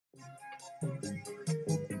Anne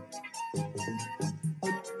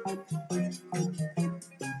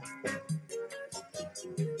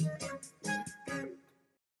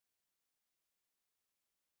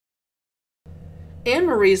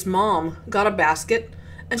Marie's mom got a basket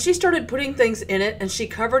and she started putting things in it, and she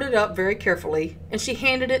covered it up very carefully and she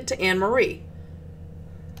handed it to Anne Marie.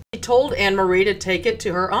 She told Anne Marie to take it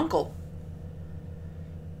to her uncle.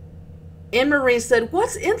 Anne Marie said,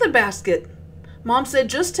 "What's in the basket?" Mom said,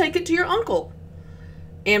 "Just take it to your uncle."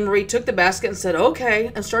 Anne Marie took the basket and said,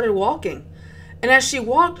 "Okay," and started walking. And as she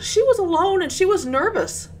walked, she was alone and she was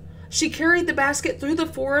nervous. She carried the basket through the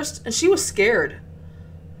forest and she was scared.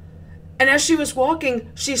 And as she was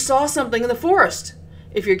walking, she saw something in the forest.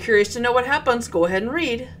 If you're curious to know what happens, go ahead and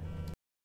read.